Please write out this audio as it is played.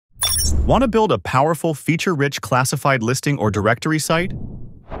Want to build a powerful, feature-rich classified listing or directory site?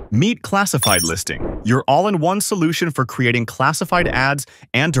 Meet Classified Listing, your all-in-one solution for creating classified ads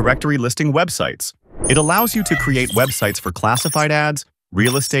and directory listing websites. It allows you to create websites for classified ads,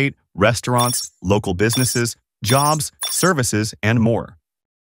 real estate, restaurants, local businesses, jobs, services, and more.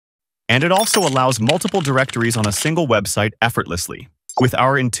 And it also allows multiple directories on a single website effortlessly. With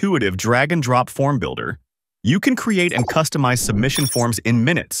our intuitive drag-and-drop form builder, you can create and customize submission forms in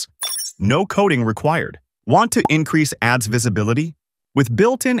minutes. No coding required. Want to increase ads visibility? With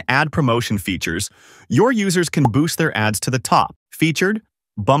built-in ad promotion features, your users can boost their ads to the top, featured,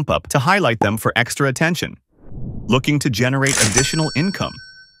 bump up to highlight them for extra attention. Looking to generate additional income?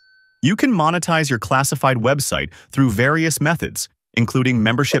 You can monetize your classified website through various methods, including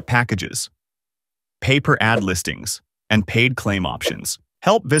membership packages, pay-per-ad listings, and paid claim options.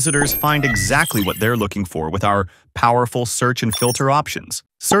 Help visitors find exactly what they're looking for with our powerful search and filter options.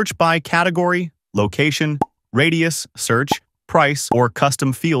 Search by category, location, radius, search, price, or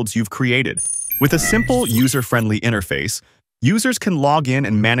custom fields you've created. With a simple, user-friendly interface, users can log in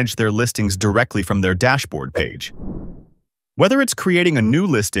and manage their listings directly from their dashboard page. Whether it's creating a new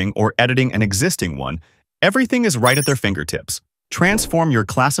listing or editing an existing one, everything is right at their fingertips. Transform your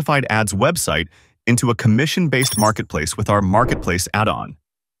classified ads website into a commission-based marketplace with our Marketplace add-on.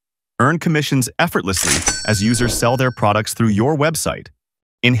 Earn commissions effortlessly as users sell their products through your website.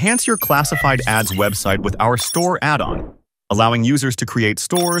 Enhance your classified ads website with our Store add-on, allowing users to create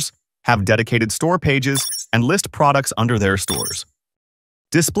stores, have dedicated store pages, and list products under their stores.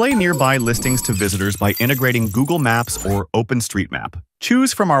 Display nearby listings to visitors by integrating Google Maps or OpenStreetMap.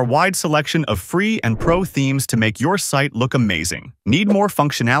 Choose from our wide selection of free and pro themes to make your site look amazing. Need more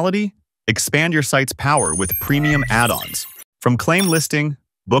functionality? Expand your site's power with premium add-ons. From claim listing,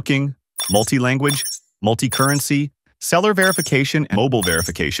 booking, multi-language, multi-currency, seller verification, and mobile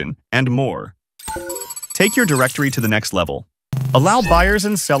verification, and more. Take your directory to the next level. Allow buyers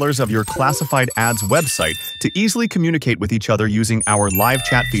and sellers of your classified ads website to easily communicate with each other using our live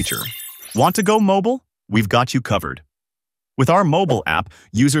chat feature. Want to go mobile? We've got you covered. With our mobile app,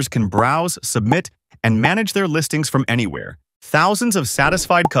 users can browse, submit, and manage their listings from anywhere. Thousands of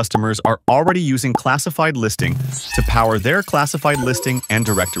satisfied customers are already using Classified Listing to power their classified listing and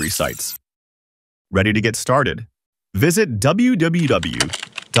directory sites. Ready to get started? Visit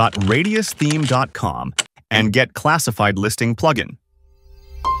www.radiustheme.com and get Classified Listing plugin.